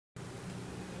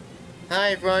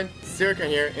Hi everyone, Zircon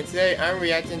here, and today I'm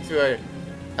reacting to a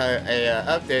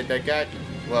update that got,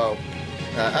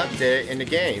 update in the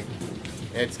game.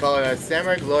 It's called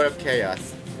Zamorak Lord of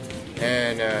Chaos,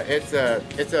 and it's a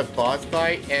boss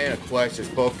fight and a quest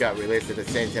just both got released at the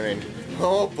same time. And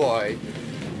oh boy,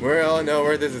 we all know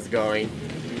where this is going.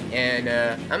 And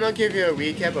I'm gonna give you a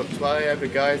recap of Twilight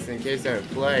Epic guys in case you haven't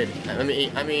played. In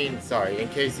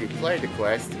case you played the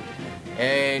quest,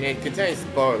 and it contains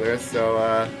spoilers,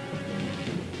 so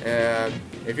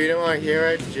if you don't want to hear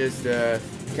it, just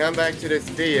come back to this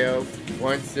video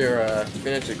once you're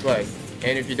finished the quest.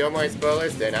 And if you don't mind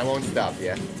spoilers, then I won't stop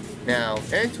you. Now,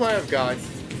 in Twilight of Gods,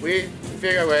 we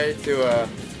figure a way to,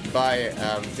 by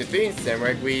defeating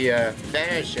Zamorak, we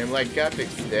banish him like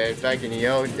Gothics did back in the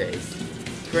old days.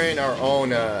 Creating our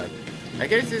own, I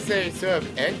guess it's a sort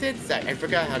of entity? I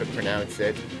forgot how to pronounce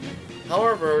it.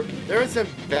 However, there is some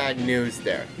bad news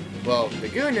there. Well, the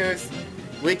good news,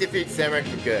 we defeat Zamorak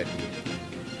for good.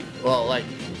 Well, like,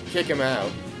 kick him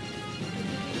out.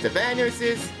 The bad news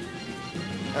is,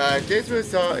 this will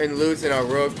result in losing our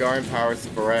rogue guard powers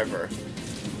forever.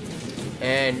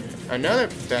 And another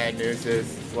bad news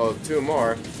is, well, two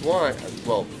more. One,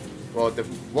 the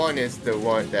one is the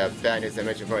bad news I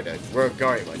mentioned before, the rogue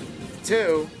guard one.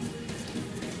 Two,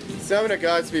 some of the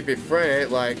gods we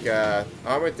befriended, like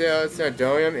Armadillo,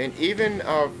 Sardonium, and even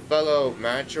our fellow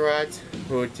Majorat,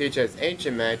 who teach us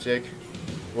ancient magic,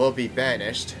 will be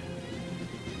banished.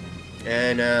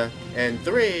 And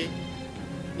three,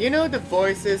 you know the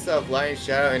voices of light and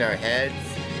shadow in our heads?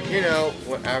 You know,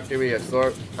 after we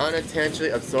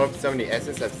unintentionally absorb some of the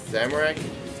essence of Zamorak?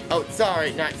 Oh,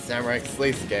 sorry, not Zamorak,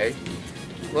 Sleeske.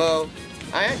 Well,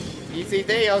 you see,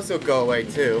 they also go away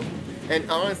too.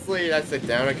 And honestly, that's a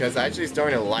downer because I actually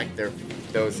starting to like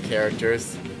those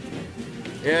characters.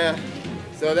 Yeah,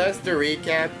 so that's the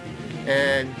recap.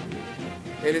 And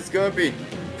it's gonna be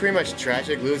pretty much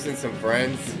tragic losing some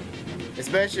friends.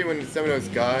 Especially when some of those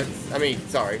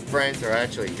friends are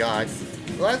actually gods.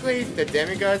 Luckily, the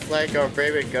demigods, like our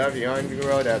favorite god of the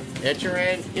underworld,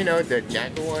 Ichiran, you know, the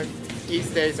jackal one, he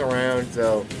stays around,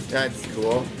 so that's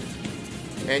cool.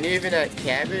 And even that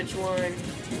cabbage one,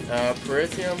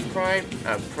 Parisium Prime,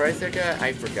 Presica,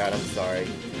 I forgot, I'm sorry.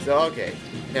 So, okay.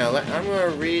 Now, I'm gonna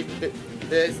read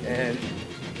this, and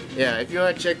yeah, if you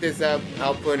want to check this out,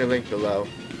 I'll put a link below.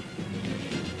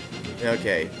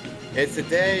 Okay. It's the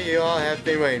day you all have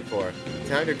been waiting for.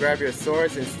 Time to grab your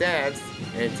swords and staves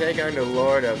and take on the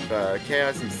Lord of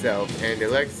Chaos himself and the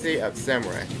legacy of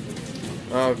Zamorak.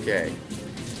 Okay.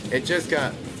 It just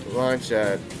got launched,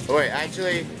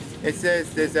 actually, it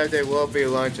says this update will be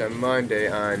launched on Monday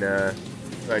on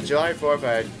July 4th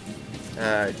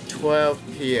at 12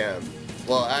 p.m.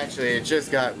 Well, actually, it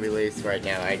just got released right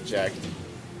now, I checked.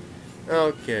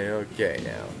 Okay,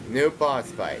 now. New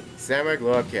boss fight. Zamorak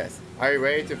Lord of Chaos. Are you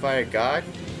ready to fight a god?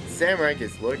 Zamorak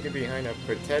is lurking behind a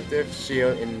protective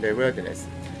shield in the wilderness,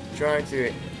 trying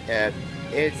to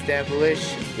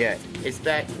establish,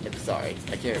 I'm sorry,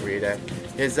 I can't read that,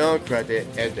 his own credit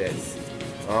abyss.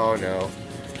 Oh no.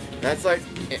 That's like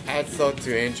an insult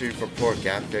to injury for poor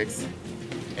Gothics.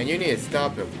 And you need to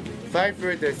stop him. Fight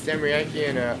through the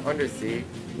Zamoriakian undersea,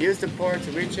 use the portal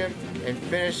to reach him, and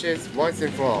finish this once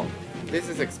and for all. This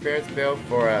is experience built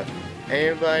for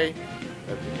anybody.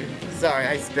 Sorry,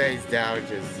 I spaced out.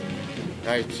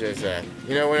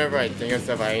 You know, whenever I think of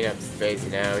stuff, I end up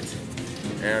spacing out.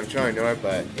 And I'm trying to do it,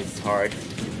 but it's hard.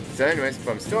 So anyways,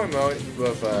 from storm mode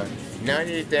with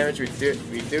 90 damage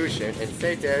reduction and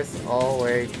save deaths all the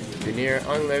way to near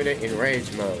unlimited enrage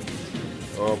mode.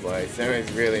 Oh boy,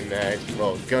 Zamorak's really mad.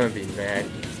 Well, gonna be mad.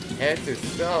 Head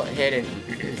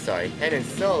and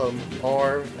solo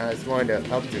or as one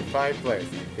of up to 5 players.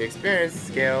 The experience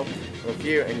scale with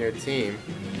you and your team.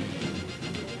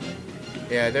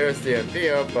 Yeah, there's the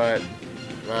video, but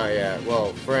my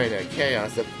friend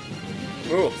Chaos.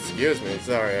 Excuse me,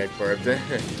 sorry I burped.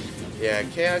 Yeah,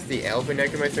 Chaos, the elven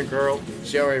necromancer girl,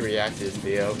 she already reacted to this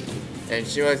video, and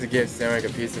she wants to give Zamorak a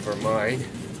piece of her mind.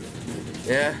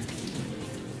 Yeah.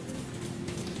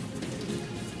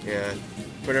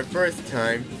 For the first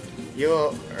time,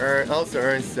 you'll also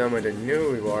earn some of the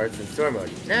new rewards in Storm Mode.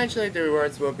 Naturally, the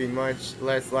rewards will be much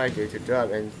less likely to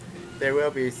drop, and there will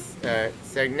be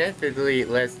significantly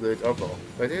less loot overall.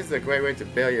 But this is a great way to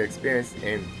build your experience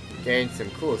and gain some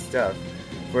cool stuff.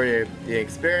 For the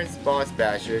experienced boss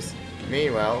bashers,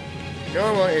 meanwhile,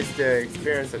 normal is the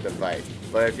experience of the fight.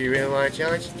 But if you really want a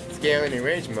challenge, scaling in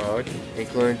range mode,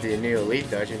 including the new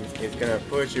elite dungeon, is gonna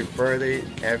push you further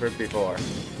than ever before.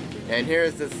 And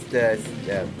here's the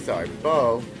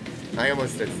bow. I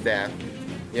almost said staff.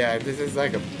 Yeah, this is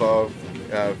like a bow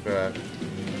of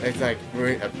It's like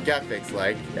graphics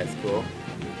like, that's cool.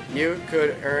 You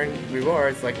could earn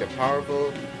rewards like the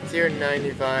powerful Tier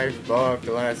 95 Bow of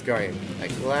the Last Guardian, a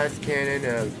glass cannon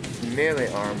of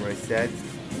melee armor set.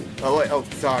 Oh wait, oh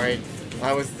sorry,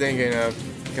 I was thinking of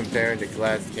comparing the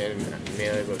glass cannon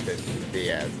melee with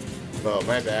the bow,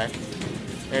 my bad.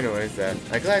 Anyways,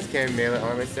 a glass cannon melee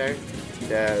armor set,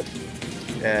 the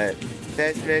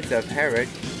vestments of Herod,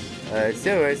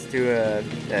 silvers to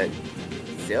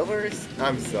silvers?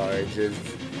 I'm sorry, just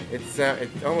it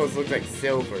almost looks like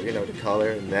silver, you know, the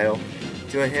color and metal,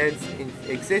 to enhance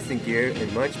existing gear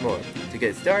and much more. To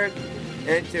get started,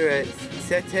 enter a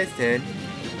Setistan.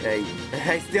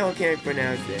 I still can't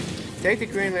pronounce it. Take the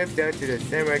green lift down to the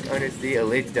Zamorak Undersea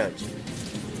Elite Dungeon.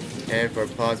 And for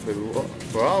possible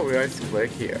for all rewards,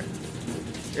 click here.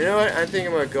 You know what? I think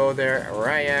I'm gonna go there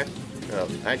right after. Oh,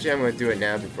 actually, I'm gonna do it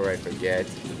now before I forget.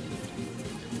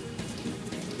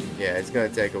 Yeah, it's gonna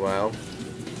take a while.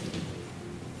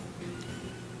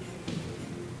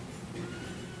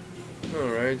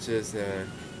 Alright, just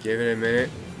give it a minute.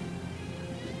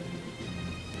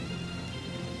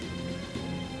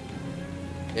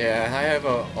 Yeah, I have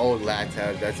an old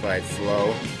laptop, that's why it's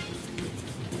slow.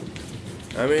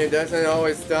 I mean, it doesn't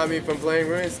always stop me from playing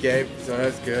RuneScape, so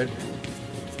that's good.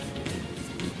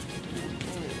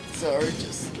 Sorry,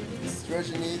 just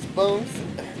stretching these bones.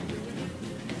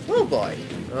 Oh boy.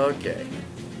 Okay.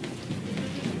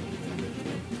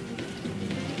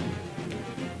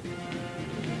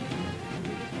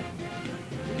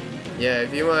 Yeah,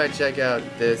 if you want to check out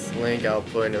this link, I'll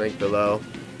put in the link below.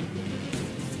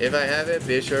 If I have it,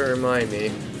 be sure to remind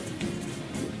me.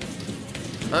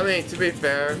 I mean, to be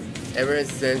fair, ever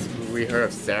since we heard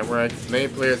of Zamorak, many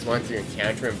players want to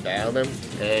encounter and battle them,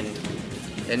 and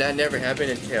that never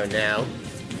happened until now.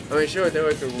 I mean, sure, there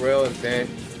was a real event,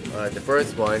 the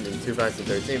first one in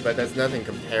 2013, but that's nothing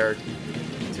compared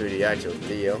to the actual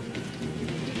deal.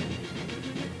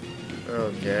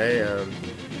 Okay,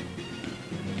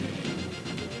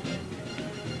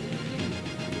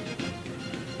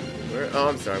 oh,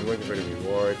 I'm sorry, I'm looking for the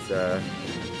rewards.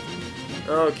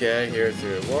 Okay, here's the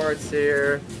rewards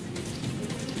here.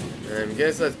 And I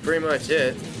guess that's pretty much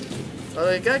it. Well,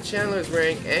 I got Chandler's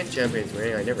Ring and Champion's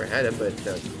Ring. I never had it, but it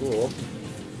sounds cool.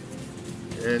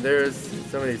 And there's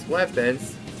some of these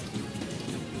weapons.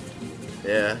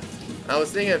 Yeah. I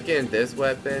was thinking of getting this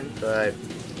weapon, but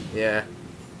yeah.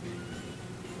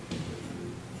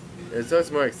 It's so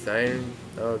much more exciting.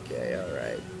 Okay,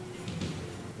 alright.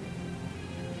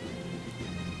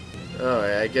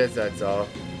 Alright, I guess that's all.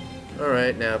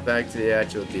 Alright, now back to the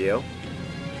actual deal.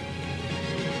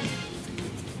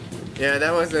 Yeah,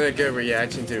 that wasn't a good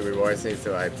reaction to the rewards thing,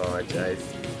 so I apologize.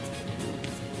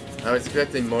 I was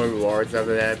expecting more rewards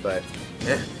after that, but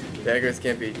beggars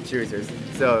can't be choosers.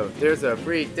 So, there's a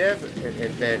free dev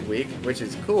event week, which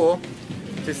is cool,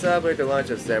 to celebrate the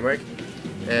launch of Zamorak.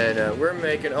 And we're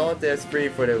making all deaths free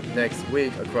for the next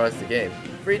week across the game.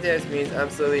 Free deaths means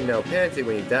absolutely no penalty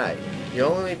when you die.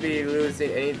 You'll only be losing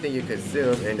anything you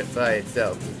consume in the fight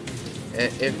itself. And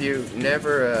if you've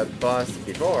never bossed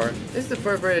before, this is the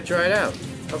perfect way to try it out.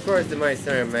 Of course, the might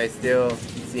still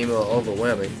seem a little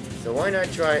overwhelming, so why not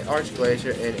try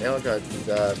Archglacier in Elga's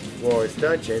Wars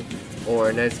Dungeon, or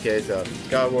in this case,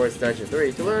 God Wars Dungeon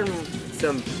 3, to learn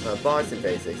some bossing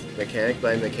basics, mechanic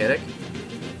by mechanic.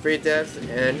 Free deaths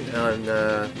end on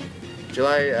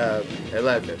July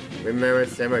 11th. Remember,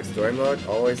 Zamorak Story Mode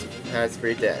always has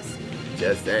free deaths.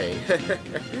 Just saying.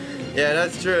 Yeah,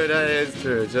 that's true. That is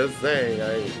true. Just saying.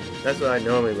 That's what I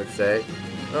normally would say.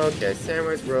 Okay,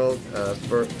 Zamorak's World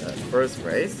first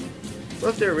race.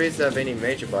 With the release of any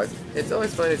major boss, it's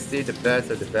always fun to see the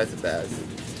best of the best of best.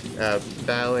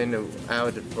 Battling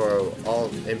out for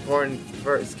all important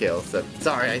first skills. So,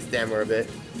 sorry, I stammer a bit.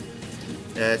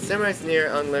 Zamorak's near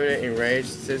unlimited enrage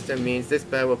system means this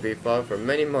battle will be fought for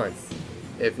many months,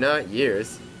 if not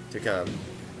years, to come.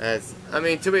 I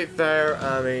mean, to be fair,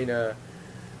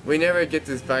 we never get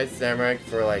to fight Zamorak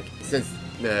for like since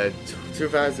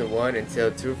 2001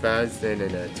 until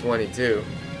 2022.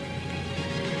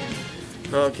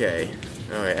 Okay,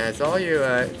 alright, as all you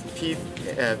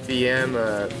PVM,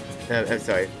 I'm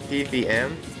sorry,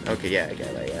 PVM? Okay, yeah, I got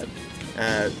it,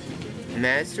 yeah.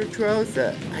 Master Trolls?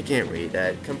 I can't read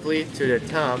that. Complete to the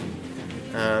top,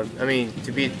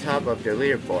 to be top of the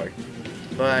leaderboard.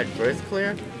 But first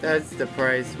clear, that's the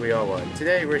price we all want.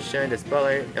 Today we're shining the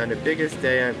spotlight on the biggest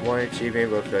day I want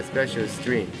achievement with a special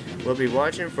stream. We'll be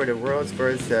watching for the world's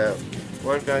first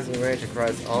 1,000 range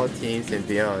across all teams and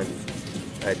beyond.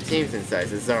 Teams and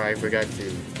sizes. Sorry, I forgot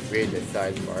to read the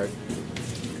size part.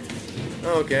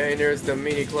 Okay, and there's the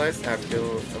mini quest after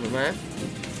the map.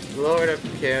 Lord of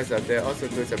Chaos Update also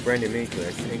includes a brand new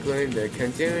mini-quest, including the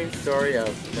continuing story of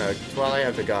Twilight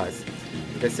of the Gods.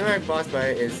 The Zamorak boss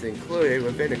fight is included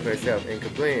within the quest itself, and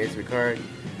completing is required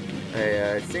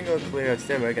a single clear of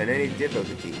Zamorak on any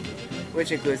difficulty,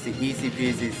 which includes the easy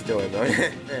peasy story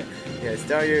mode. Yeah,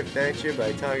 start your adventure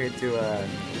by talking to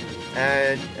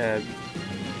I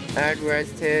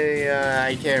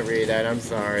can't read that, I'm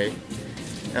sorry.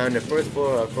 On the first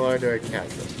floor of Florida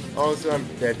Castle. Also,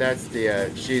 that's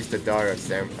she's the daughter of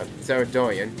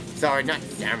Ceridonian. Sorry, not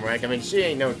Zamorak. I mean, she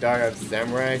ain't no daughter of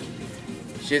Zamorak.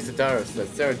 She's the daughter of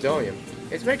Ceridonian.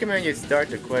 It's recommended you start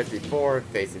the quest before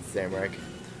facing Zamorak.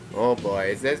 Oh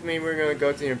boy, does this mean we're gonna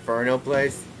go to the Inferno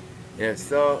place? And if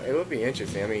so, it would be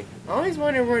interesting. I mean, I always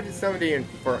wonder what some of the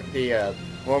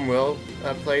warm world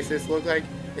places look like,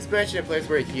 especially a place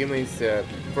where humans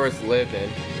first lived in.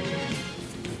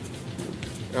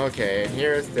 Okay, and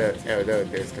here's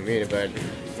there's community, but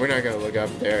we're not gonna look up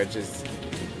there.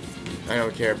 I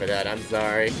don't care for that. I'm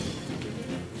sorry.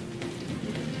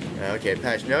 Okay,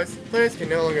 patch notes. Players can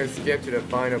no longer skip to the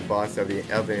final boss of the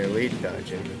Elven Elite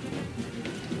dungeon.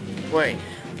 Wait,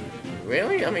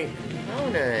 really? I mean, how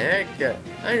in the heck?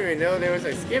 I didn't even know there was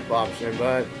a skip option,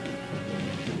 but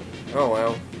oh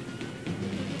well.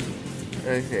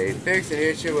 Okay, fix an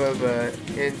issue of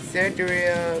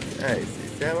Incendiaria.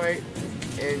 Is that right?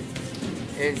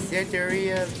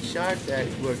 Incendiaria shots that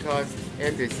would cause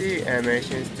NPC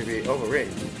animations to be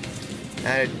overrated.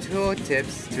 Added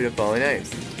tooltips to the following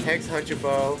items: Hex Hunter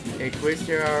Bow,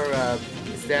 Inquisitor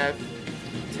Staff,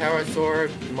 Tower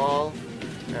Sword, Maul,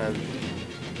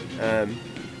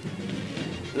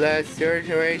 Blast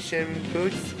Circulation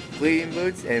Boots, Bleeding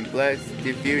Boots, and Blast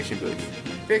Diffusion Boots.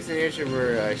 Fix an issue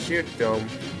where Shield Dome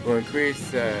will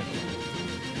increase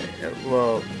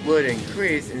would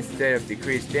increase instead of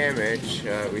decrease damage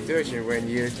reduction when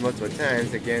used multiple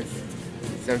times against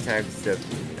some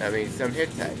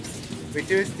hit types.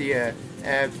 Reduce the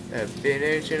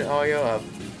abination oil of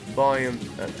oil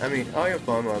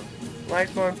form of light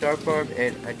form, dark form,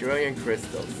 and adrenaline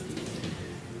crystals.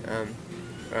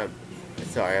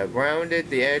 Rounded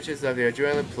the edges of the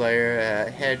adrenaline player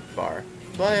head bar.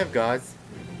 Twilight of Gods,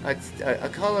 a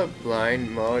colorblind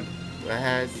mode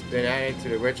has been added to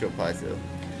the ritual puzzle.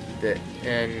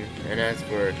 And as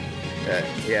for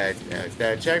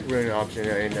the check rune option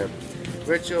in the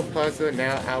ritual puzzle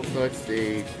now outputs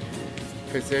the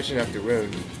position of the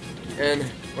rune. And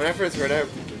when I first heard that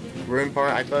rune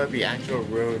part, I thought it'd be actual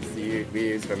runes to be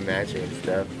used for magic and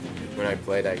stuff when I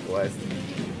played that quest.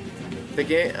 The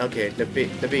game,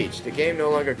 the beach. The game no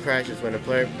longer crashes when the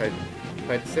player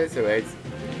participates,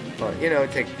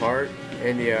 take part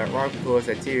in the rock pools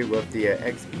activity with the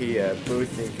XP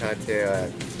boosting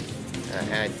content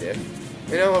active.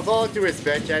 With all due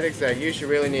respect, Jaddix, you should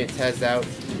really need to test out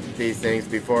these things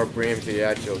before bringing them to the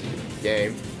actual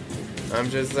game. I'm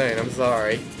just saying, I'm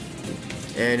sorry.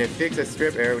 And it fixed a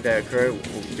strip error that occurred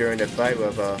during the fight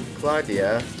with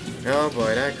Claudia. Oh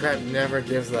boy, that crap never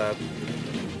gives up.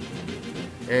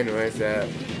 Anyways,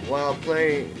 while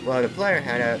the player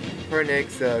had a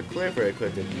Pernix Clifford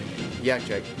equipped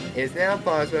Yachtcheck, it's now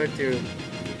possible to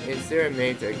insert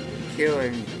the skill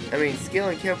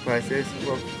and kill process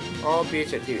for all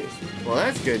beach activities. Well,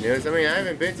 that's good news. I mean, I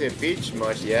haven't been to the beach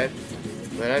much yet,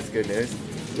 but that's good news.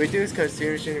 Reduce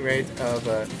consumption rate of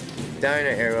Dyna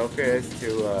arrow critters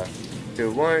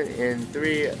to 1 in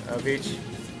 3 of each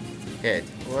hit.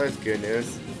 Well, that's good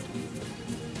news.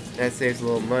 That saves a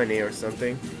little money or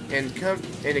something. In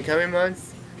the coming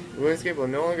months, RuneScape will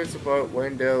no longer support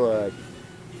Windows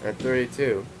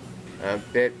 32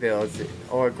 bit builds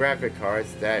or graphic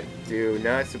cards that do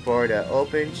not support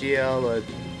OpenGL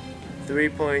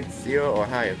 3.0 or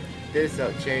higher. This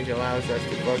change allows us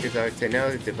to focus our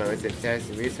technology developments and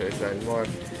testing research on more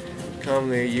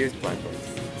commonly used platforms.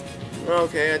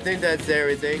 Okay, I think that's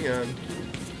everything. And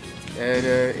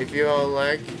if you all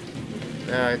like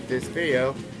this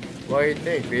video, what do you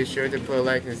think? Be sure to put a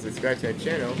like and subscribe to our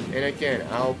channel. And again,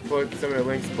 I'll put some of the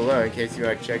links below in case you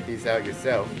want to check these out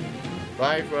yourself.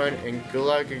 Bye everyone, and good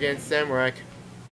luck against Zamorak.